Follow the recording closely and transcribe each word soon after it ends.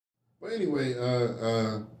But anyway,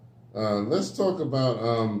 let's talk about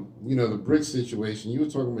the BRICS situation. You were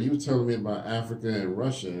telling me about Africa and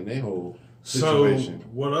Russia and their whole situation. So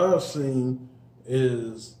what I've seen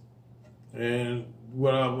is, and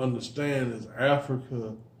what I understand is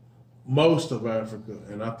Africa, most of Africa,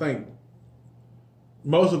 and I think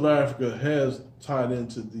most of Africa has tied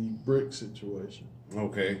into the BRICS situation.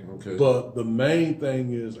 Okay. But the main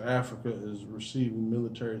thing is Africa is receiving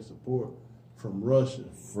military support from Russia.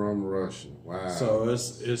 From Russia, wow. So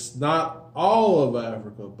it's not all of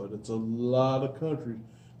Africa, but it's a lot of countries,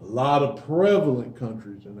 a lot of prevalent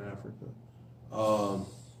countries in Africa,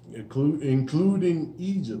 including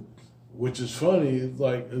Egypt, which is funny. It's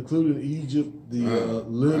like including Egypt,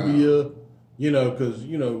 Libya, because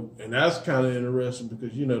and that's kind of interesting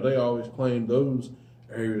because they always claim those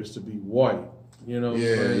areas to be white.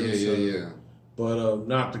 Yeah. But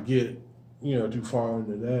not to get too far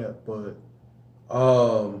into that, but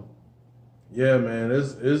yeah, man,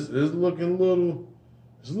 it's looking a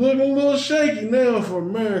little shaky now for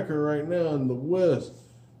America right now in the West,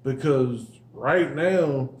 because right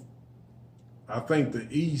now I think the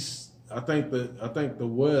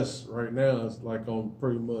West right now is like on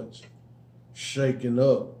pretty much shaking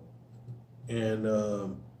up, and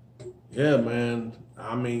yeah, man,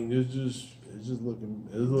 I mean it's looking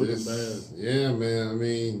bad. Yeah, man. I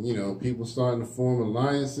mean, people starting to form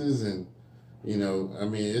alliances, and I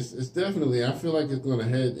mean, it's definitely. I feel like it's going to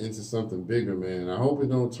head into something bigger, man. I hope it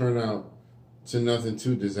don't turn out to nothing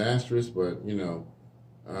too disastrous, but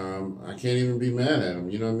I can't even be mad at them.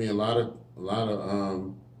 You know what I mean? A lot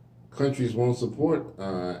of countries won't support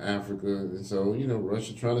Africa, and so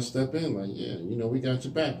Russia trying to step in, like, yeah, we got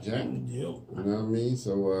your back, Jack. Yep. You know what I mean?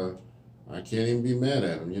 So. I can't even be mad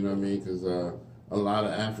at them, you know what I mean? Because a lot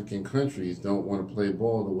of African countries don't want to play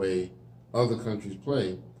ball the way other countries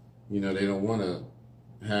play. They don't want to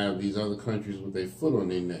have these other countries with their foot on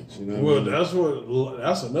their necks, you know what I mean?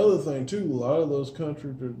 That's another thing, too. A lot of those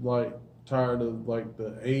countries are, like, tired of, like,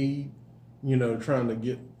 the aid, trying to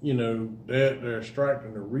get, they're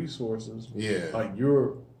extracting the resources. Yeah. Like,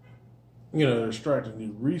 they're extracting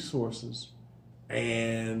the resources,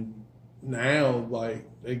 and now, like,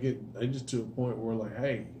 they just to a point where, like,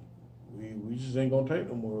 hey, we just ain't gonna take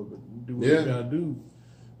no more, but do what we gotta do.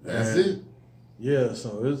 That's it. Yeah,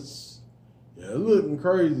 so it's looking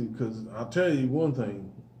crazy, because I'll tell you one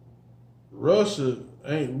thing, Russia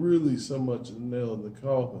ain't really so much a nail in the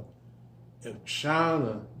coffin. If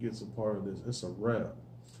China gets a part of this, it's a wrap.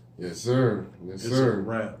 Yes, sir. Yes, it's sir. a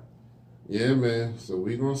wrap. Yeah, man. So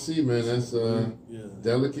we gonna see, man. That's a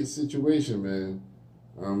delicate situation, man.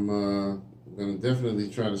 I'm gonna definitely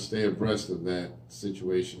try to stay abreast of that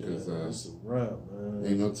situation, because it's a wrap, man.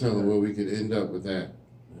 Ain't no telling where we could end up with that.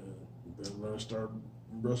 Yeah, you better learn to start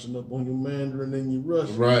brushing up on your Mandarin and your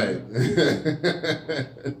Russian. Right.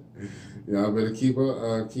 Y'all better keep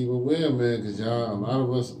aware, man, because a lot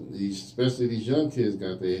of us, especially these young kids,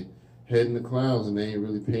 got their head in the clouds and they ain't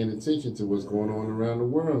really paying attention to what's going on around the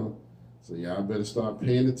world. So y'all better start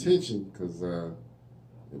paying attention, because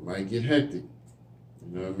it might get hectic.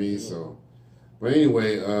 You know what I mean? So, but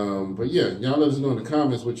anyway, but yeah, y'all let us know in the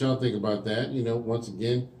comments what y'all think about that. Once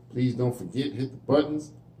again, please don't forget, hit the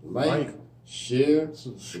buttons, like, share,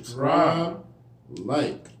 subscribe,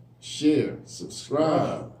 like, share,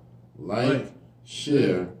 subscribe, like,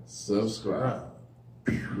 share, subscribe.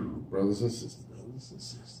 Brothers and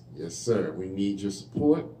sisters. Yes, sir. We need your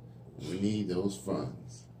support. We need those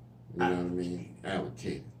funds. You know what I mean?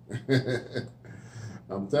 Allocated.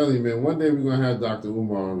 I'm telling you, man, one day we're going to have Dr.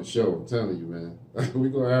 Umar on the show. I'm telling you, man. We're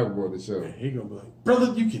going to have him on the show. And he's going to be like,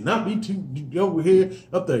 brother, you cannot be too over here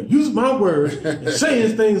up there using my words and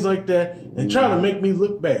saying things like that and trying to make me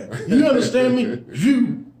look bad. You understand me?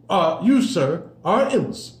 You, sir, are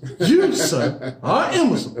imbecile. You, sir, are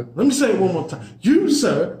imbecile. Let me say it one more time. You,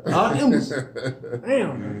 sir, are imbecile.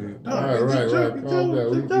 Damn, man. Right. Calm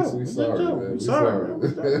down. We sorry, man.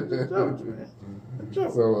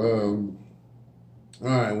 So, all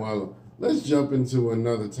right, well, let's jump into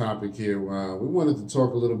another topic here. We wanted to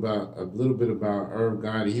talk a little bit about Irv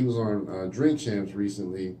Gotti. He was on Drink Champs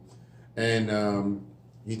recently, and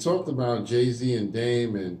he talked about Jay-Z and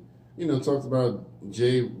Dame, and talked about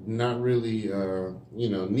Jay not really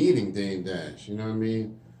needing Dame Dash. You know what I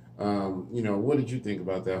mean? What did you think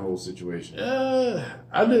about that whole situation?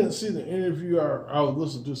 I didn't see the interview. I was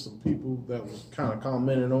listening to some people that was kind of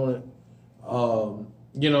commenting on it.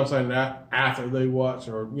 You know what I'm saying, that after they watched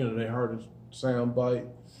or, they heard a sound bite,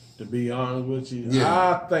 to be honest with you.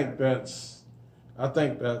 Yeah. I think that's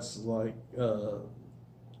like,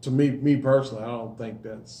 to me personally, I don't think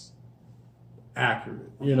that's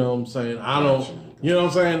accurate. You know what I'm saying? I don't. You know what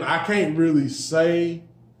I'm saying? I can't really say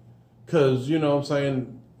because you know what I'm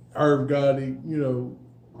saying. Irv Gotti, you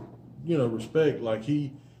know, respect. Like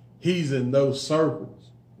he's in those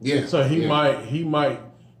circles. Yeah. So he might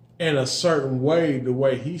in a certain way, the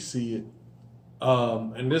way he see it.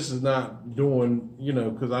 And this is not doing, you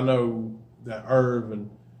know, because I know that Irv and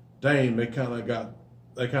Dame they kind of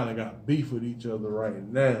got beef with each other right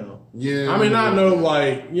now. Yeah. I mean, I know,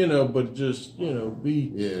 like, you know, but just, you know,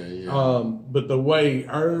 be. Yeah. But the way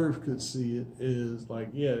Irv could see it is like,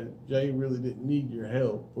 yeah, Jay really didn't need your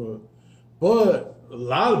help. But a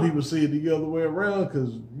lot of people see it the other way around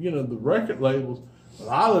because, you know, the record labels, a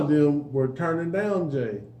lot of them were turning down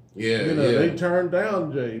Jay. Yeah. You know, they turned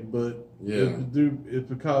down Jay, but it's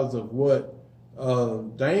because of what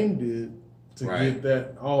Dame did to get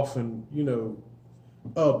that off and, you know,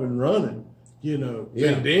 up and running, you know.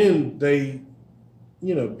 And then they,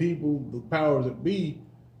 you know, people, the powers that be,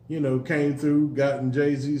 you know, came through, got in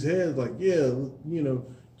Jay-Z's head, like, yeah, you know,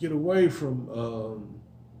 get away from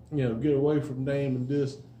Dame and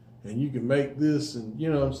this, and you can make this, and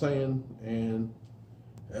you know what I'm saying? And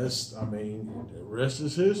that's, I mean, the rest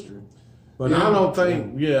is history. But I don't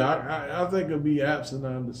think, I think it'd be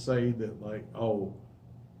asinine to say that, like, oh,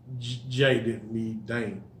 Jay didn't need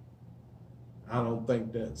Dame. I don't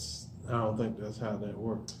think that's how that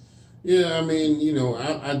works. Yeah, I mean, you know,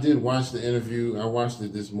 I did watch the interview. I watched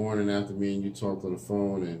it this morning after me and you talked on the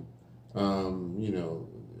phone, and you know,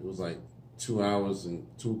 it was like 2 hours and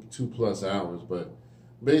two plus hours. But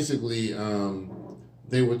basically,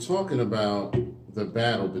 they were talking about the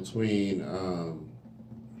battle between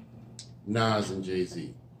Nas and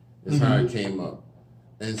Jay-Z. Is how it came up.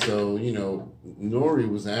 And so, you know, Nori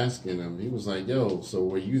was asking him. He was like, "Yo, so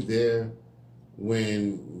were you there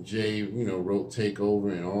when Jay, you know, wrote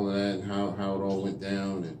Takeover and all of that, and how it all went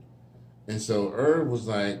down?" And so Irv was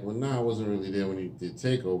like, "Well, no, I wasn't really there when he did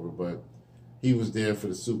Takeover, but he was there for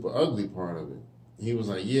the Super Ugly part of it." He was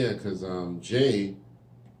like, "Yeah, because Jay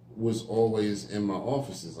was always in my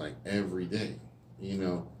offices like every day, you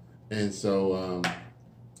know." And so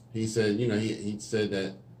he said, you know, he said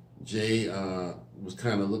that Jay was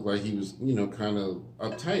kind of looked like he was, you know, kind of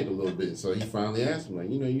uptight a little bit. So he finally asked him,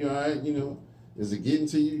 like, you know, you all right? You know, is it getting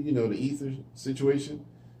to you? You know, the ether situation?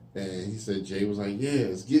 And he said, Jay was like, yeah,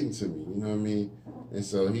 it's getting to me. You know what I mean? And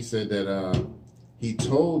so he said that he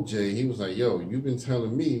told Jay, he was like, yo, you've been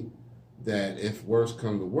telling me that if worse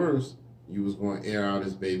come to worse, you was going to air out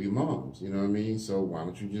his baby moms. You know what I mean? So why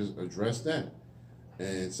don't you just address that?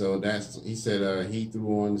 And so he said he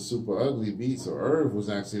threw on the Super Ugly beat. So Irv was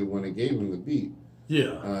actually the one that gave him the beat.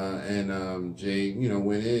 Yeah. And Jay, you know,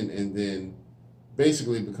 went in, and then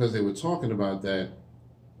basically because they were talking about that,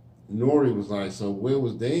 Nori was like, so where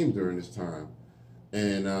was Dame during this time?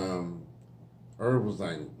 And Irv was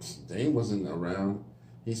like, Dame wasn't around.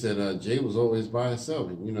 He said Jay was always by himself.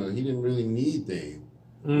 You know, he didn't really need Dame.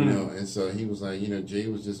 You know, and so he was like, you know, Jay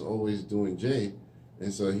was just always doing Jay.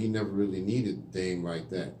 And so he never really needed Dame like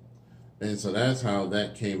that. And so that's how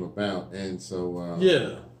that came about. And so,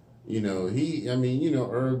 you know,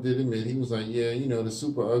 Irv did admit, he was like, yeah, you know, the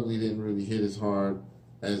Super Ugly didn't really hit as hard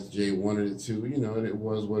as Jay wanted it to. You know, and it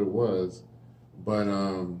was what it was. But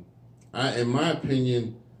in my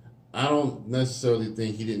opinion, I don't necessarily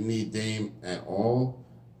think he didn't need Dame at all.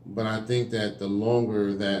 But I think that the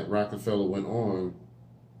longer that Rockefeller went on,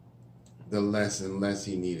 the less and less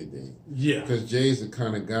he needed Dame. Yeah. Because Jay's the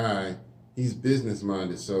kind of guy, he's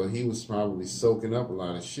business-minded, so he was probably soaking up a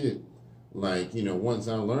lot of shit. Like, you know, once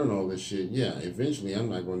I learn all this shit, yeah, eventually I'm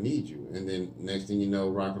not going to need you. And then next thing you know,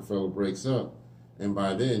 Rockefeller breaks up. And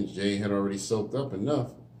by then, Jay had already soaked up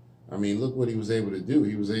enough. I mean, look what he was able to do.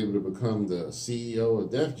 He was able to become the CEO of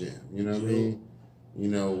Def Jam, you know what I mean? You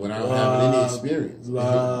know, without having any experience. A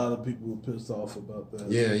lot of people were pissed off about that.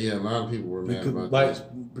 Yeah, a lot of people were mad about like,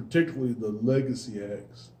 that. Particularly the legacy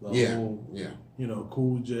acts. You know,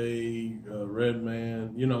 Cool J,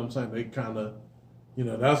 Redman, you know what I'm saying? They kind of, you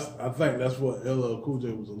know, I think that's what LL Cool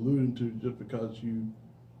J was alluding to. Just because you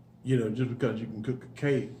can cook a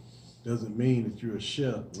cake doesn't mean that you're a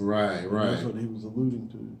chef. Right. That's what he was alluding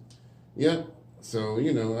to. Yep. So,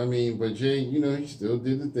 you know, I mean, but Jay, you know, he still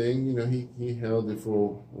did the thing. You know, he held it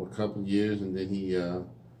for a couple of years, and then he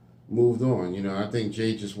moved on. You know, I think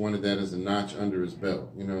Jay just wanted that as a notch under his belt.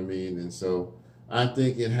 You know what I mean? And so I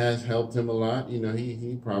think it has helped him a lot. You know,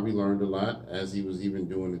 he probably learned a lot as he was even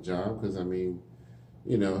doing the job because, I mean,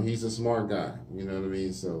 you know, he's a smart guy. You know what I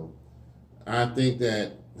mean? So I think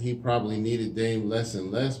that he probably needed Dame less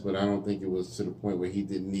and less, but I don't think it was to the point where he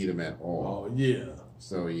didn't need him at all. Oh, yeah.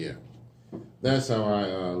 So, yeah. that's how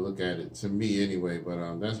I look at it, to me anyway.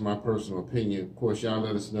 But that's my personal opinion. Of course, y'all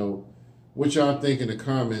let us know what y'all think in the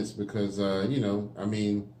comments because, I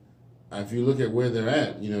mean, if you look at where they're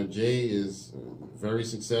at, Jay is very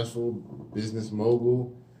successful business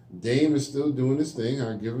mogul. Dame is still doing his thing.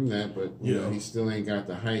 I'll give him that, but he still ain't got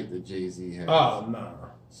the height that Jay-Z has. Oh, no.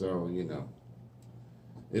 So,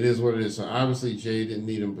 it is what it is. So obviously Jay didn't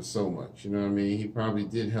need him for so much. You know what I mean? He probably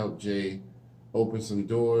did help Jay open some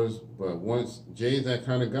doors, but once Jay's that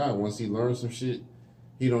kind of guy, once he learns some shit,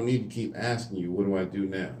 he don't need to keep asking you, what do I do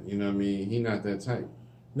now? You know what I mean? He not that type.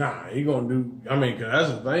 Nah, he gonna do, I mean, cause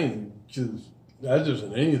that's the thing, cause that's just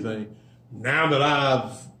in anything. Now that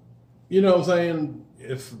I've, you know what I'm saying,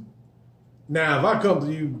 if I come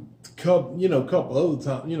to you, couple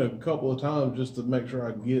of times just to make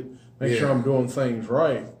sure sure I'm doing things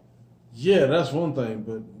right. Yeah, that's one thing.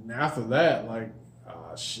 But after that, like,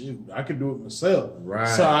 shoot, I could do it myself. Right.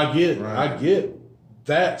 So I get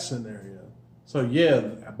that scenario. So yeah,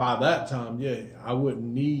 by that time, I wouldn't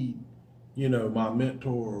need, my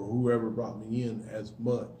mentor or whoever brought me in as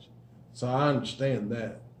much. So I understand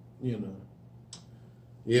that,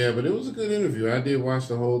 Yeah, but it was a good interview. I did watch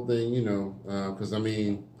the whole thing, because, I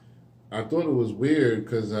mean, I thought it was weird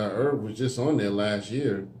because Irv was just on there last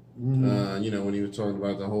year, when he was talking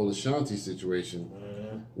about the whole Ashanti situation,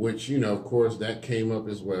 which, of course, that came up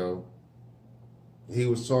as well. He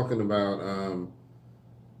was talking about,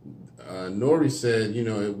 Nori said,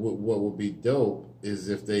 what would be dope is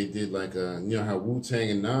if they did like how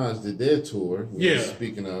Wu-Tang and Nas did their tour.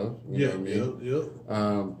 Speaking of, you know what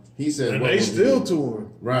I mean? He said, and they still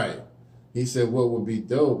tour. Right. He said, what would be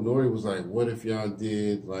dope? Nori was like, what if y'all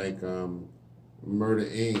did like Murder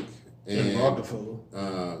Inc. and Rockefeller?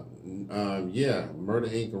 Murder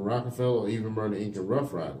Inc. and Rockefeller, or even Murder Inc. and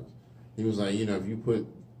Rough Riders. He was like, if you put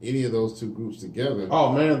any of those two groups together,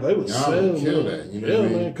 oh man, they would kill that. You know what I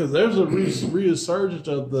mean? Man, because there's a resurgence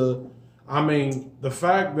of the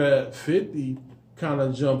fact that 50 kind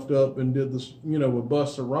of jumped up and did this, with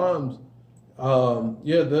Busta Rhymes.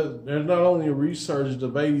 There's not only a resurgence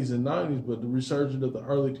of 80s and 90s, but the resurgence of the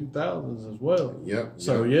early 2000s as well. Yep.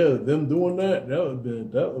 So them doing that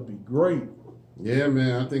would be great. Yeah,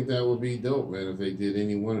 man, I think that would be dope, man, if they did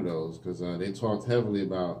any one of those, because they talked heavily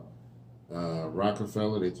about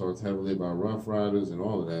Rockefeller, they talked heavily about Rough Riders and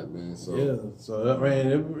all of that, man. So it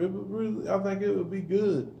would really, I think it would be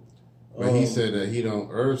good. But he said that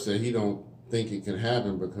Irv said he don't think it can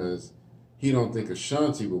happen because he don't think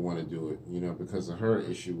Ashanti would want to do it, because of her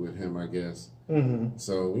issue with him, I guess. Mm-hmm.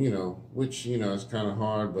 So, which, is kind of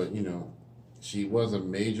hard, but, she was a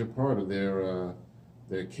major part of their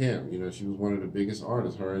camp. She was one of the biggest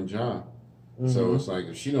artists, her and Ja. Mm-hmm. So it's like,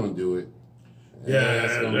 if she don't do it, she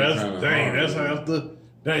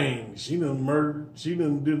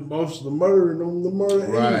done did most of the murder on the murder.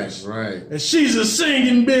 Right. And she's a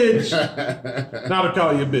singing bitch. Not to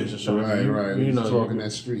call you a bitch. Right. You know, talking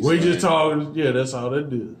that street. We just talking. Yeah, that's all they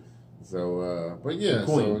do. So, but yeah,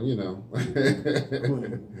 Queen. so Queen. You know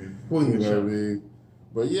what I mean?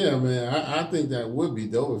 But yeah, man, I think that would be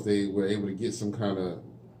dope if they were able to get some kind of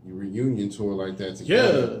reunion tour like that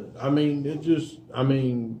together. Yeah,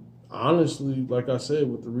 honestly, like I said,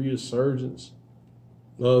 with the resurgence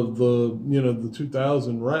of the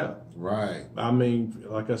 2000 rap. Right.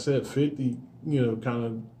 Like I said, 50, kind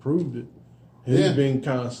of proved it. He's been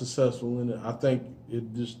kind of successful in it. I think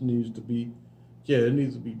it just needs to be, it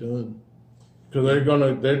needs to be done. Because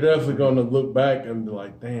they're definitely gonna look back and be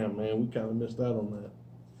like, damn, man, we kind of missed out on that.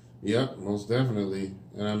 Yep, most definitely.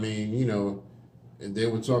 And they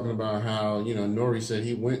were talking about how, Nori said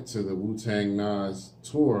he went to the Wu-Tang Nas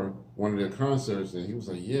tour, one of their concerts, and he was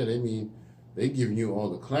like, they giving you all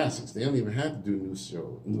the classics. They don't even have to do new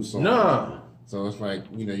songs. Nah. So it's like,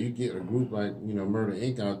 you get a group like, Murder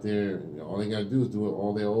Inc. out there, and all they got to do is do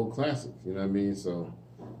all their old classics. You know what I mean? So,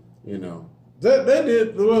 They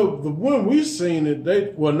did, the one we seen it,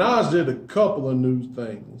 Nas did a couple of new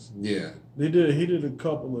things. Yeah. He did a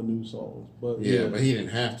couple of new songs. But but he didn't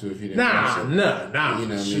have to if he didn't Nah. You know what I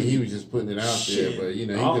mean? He was just putting it out there, but, he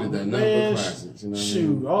could have done nothing but classics. You know what I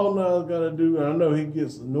mean? All Nas got to do, and I know he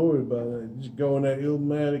gets annoyed by that, just go in that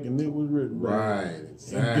Illmatic and it was written. Right,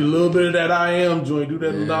 exactly. A little bit of that I Am joint, do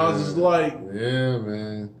that Nas is like. Yeah,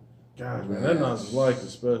 man. God, man, that Nas is like is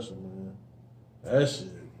special, man. That shit.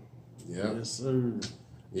 Yep. Yes, sir.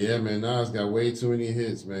 Yeah, man, Nas got way too many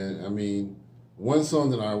hits, man. One song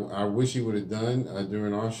that I wish he would have done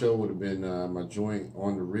during our show would have been my joint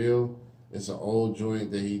On The Real. It's an old joint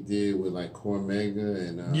that he did with like Cormega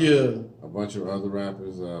and a bunch of other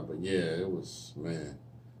rappers. But yeah, it was, man,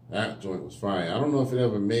 that joint was fire. I don't know if it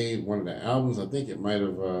ever made one of the albums. I think it might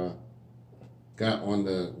have got on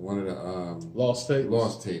one of the Lost Tapes.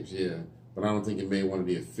 Lost Tapes, yeah. But I don't think it made one of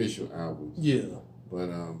the official albums. Yeah. But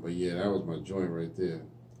yeah, that was my joint right there.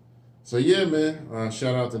 So yeah, man.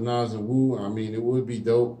 Shout out to Nas and Wu. I mean, it would be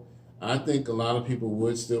dope. I think a lot of people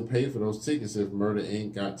would still pay for those tickets if Murder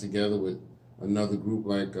Inc. got together with another group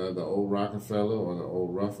like the old Rockefeller or the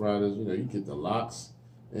old Rough Riders. You know, you get the Locks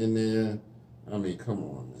in there. I mean, come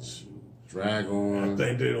on, man. Drag On. I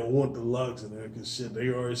think they don't want the Locks in there because shit, they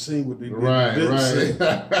already seen what they did. Right. Yeah,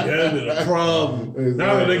 that's a problem. Exactly.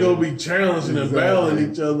 Now they're going to be challenging and battling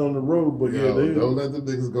each other on the road. But Yo, yeah, don't let them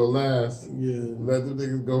niggas go last. Yeah. Let them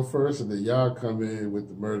niggas go first, and then y'all come in with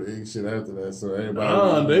the Murder Inc. shit after that. So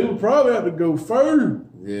everybody. They would probably have to go first.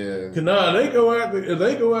 Yeah. Cause they go after. If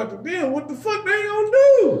they go after them, what the fuck they gonna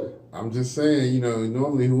do? I'm just saying, you know,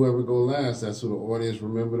 normally whoever go last, that's who the audience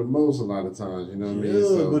remember the most a lot of times. You know what I mean?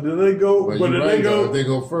 So, but then they go. but then right, they go. if they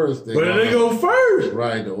go first, But if they go first,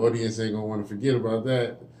 right? The audience ain't gonna want to forget about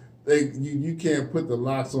that. You can't put the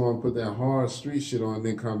Locks on, put that hard street shit on,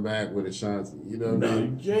 then come back with Ashanti. You know what I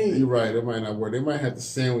mean? You can't. You're right. It might not work. They might have to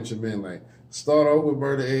sandwich them in, like start off with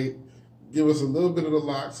Murder Inc., give us a little bit of the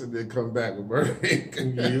Locks, and then come back with Murder Inc.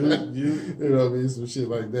 You know what I mean? Some shit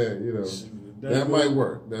like that. You know. That might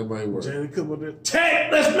work. That might work. Jenny come up there.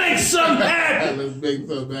 Ted, let's make something happen. Let's make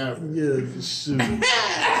something happen. Yeah, shoot.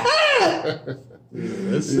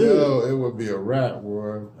 That's it. Yo, it would be a wrap,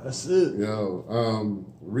 boy. That's it. Yo,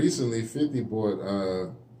 recently 50 brought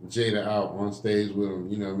Jada out on stage with him.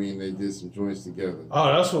 You know what I mean? They did some joints together.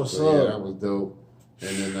 Oh, that's what's So, up. yeah, that was dope.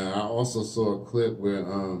 And then I also saw a clip where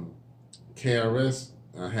KRS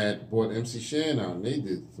had brought MC Shan out, and they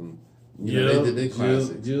did some. You know, they did their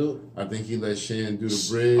classics. I think he let Shan do the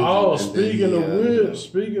bridge. Oh, speaking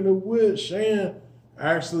of which, Shan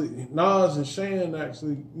actually, Nas and Shan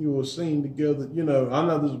actually, were seen together. You know, I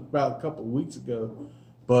know this was about a couple of weeks ago,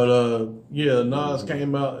 but Nas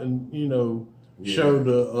came out and showed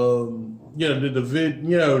did the vid.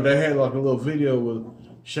 You know, they had like a little video with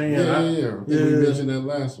Shan. Yeah. We mentioned that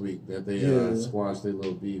last week that they squashed their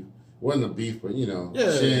little beef. Wasn't a beef, but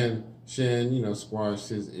Shan, squashed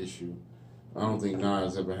his issue. I don't think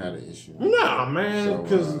Nas ever had an issue. Nah, man,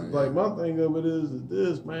 because my thing of it is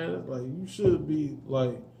this, man. It's like you should be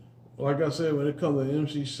like I said, when it comes to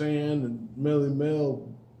MC Shan and Melly Mel,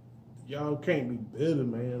 y'all can't be bitter,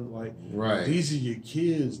 man. Like, these are your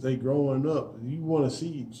kids. They growing up. You want to see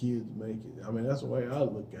your kids make it. I mean, that's the way I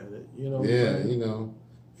look at it. You know. Yeah,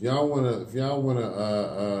 if y'all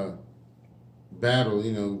wanna battle,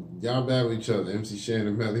 y'all battle each other, MC Shan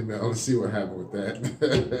and Melly Mel. Let's see what happened with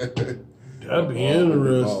that. That'd be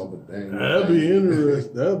interesting. That'd be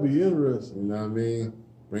interesting. You know what I mean?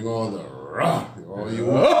 Bring all the all you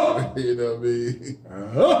want. You know what I mean?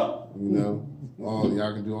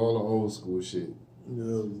 Y'all can do all the old school shit. Yeah,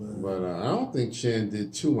 man. But I don't think Shan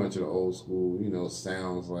did too much of the old school,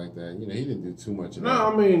 sounds like that. He didn't do too much of that.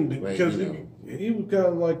 No, I mean, because he was kind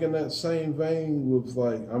of like in that same vein with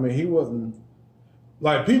he wasn't,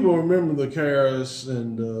 like, people remember the KRS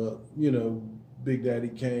and, Big Daddy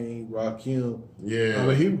Kane, Rakim. Yeah. I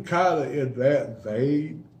mean, he was kind of in that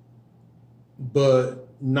vein, but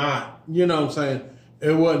not, you know what I'm saying?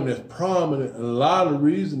 It wasn't as prominent. And a lot of the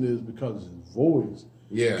reason is because of his voice.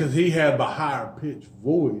 Yeah. Because he had the higher pitched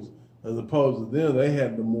voice as opposed to them. They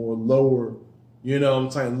had the more lower,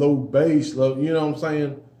 low bass, you know what I'm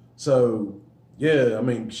saying? So, yeah, I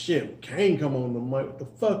mean, shit, Kane come on the mic. What the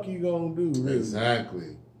fuck you gonna do, really?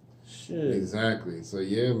 Exactly. Shit. Exactly. So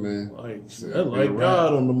yeah, man. Like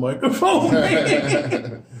God on the microphone.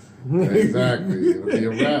 Exactly. It'll be a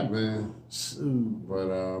rap, man.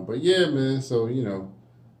 But yeah, man. So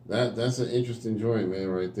that's an interesting joint, man,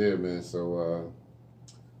 right there, man. So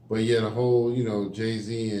but yeah, the whole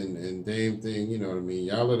Jay-Z and Dame thing, you know what I mean.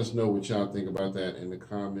 Y'all let us know what y'all think about that in the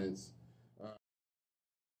comments.